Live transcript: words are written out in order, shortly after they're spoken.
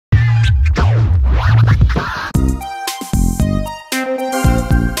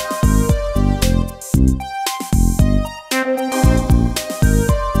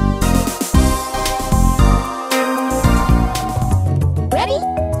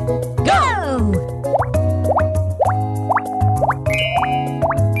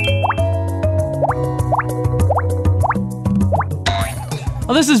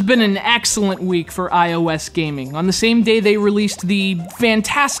this has been an excellent week for iOS gaming. On the same day they released the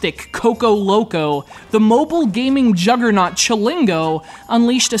fantastic Coco Loco, the mobile gaming juggernaut Chillingo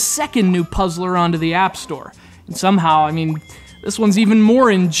unleashed a second new puzzler onto the App Store. And somehow, I mean, this one's even more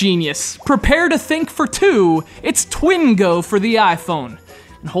ingenious. Prepare to think for two, it's TwinGo for the iPhone.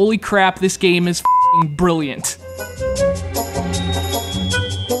 And holy crap, this game is f***ing brilliant.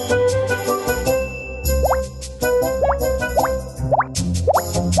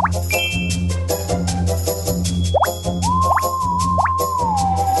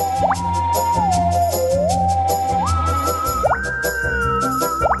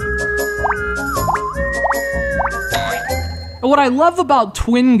 What I love about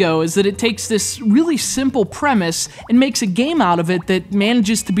TwinGo is that it takes this really simple premise and makes a game out of it that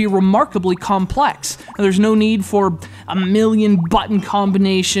manages to be remarkably complex. There's no need for a million button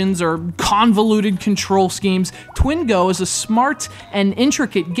combinations or convoluted control schemes. TwinGo is a smart and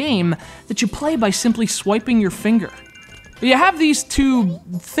intricate game that you play by simply swiping your finger. You have these two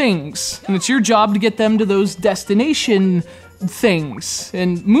things, and it's your job to get them to those destination things,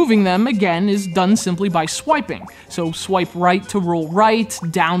 and moving them, again, is done simply by swiping. So swipe right to roll right,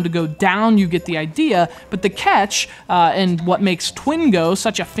 down to go down, you get the idea, but the catch, and what makes TwinGo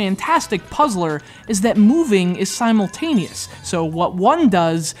such a fantastic puzzler, is that moving is simultaneous. So what one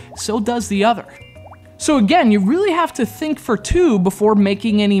does, so does the other. So again, you really have to think for two before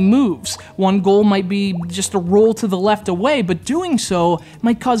making any moves. One goal might be just a roll to the left away, but doing so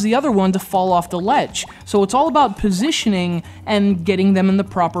might cause the other one to fall off the ledge. So it's all about positioning and getting them in the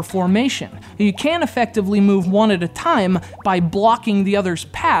proper formation. You can effectively move one at a time by blocking the other's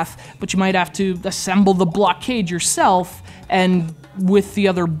path, but you might have to assemble the blockade yourself, and with the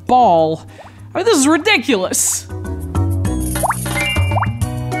other ball. I mean, this is ridiculous!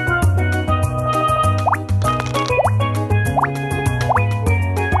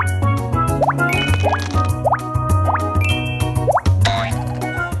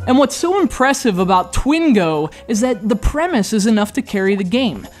 And what's so impressive about TwinGo is that the premise is enough to carry the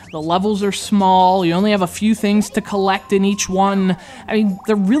game. The levels are small, you only have a few things to collect in each one. I mean,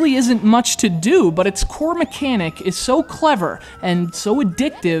 there really isn't much to do, but its core mechanic is so clever and so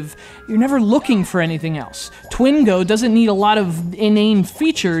addictive, you're never looking for anything else. TwinGo doesn't need a lot of inane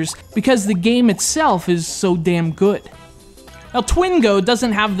features because the game itself is so damn good. Now, TwinGo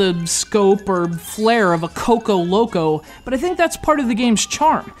doesn't have the scope or flair of a Coco Loco, but I think that's part of the game's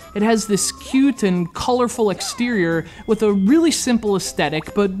charm. It has this cute and colorful exterior with a really simple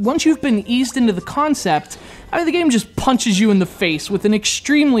aesthetic, but once you've been eased into the concept, the game just punches you in the face with an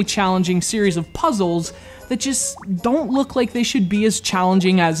extremely challenging series of puzzles that just don't look like they should be as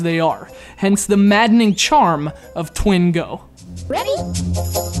challenging as they are. Hence the maddening charm of TwinGo. Ready?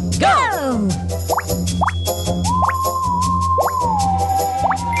 Go!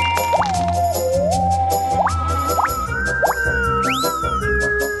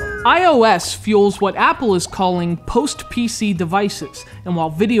 iOS fuels what Apple is calling post-PC devices, and while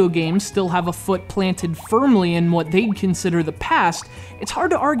video games still have a foot planted firmly in what they'd consider the past, it's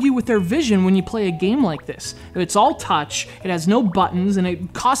hard to argue with their vision when you play a game like this. It's all touch, it has no buttons, and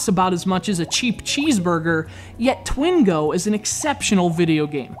it costs about as much as a cheap cheeseburger, yet TwinGo is an exceptional video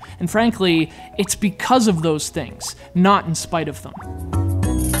game. And frankly, it's because of those things, not in spite of them.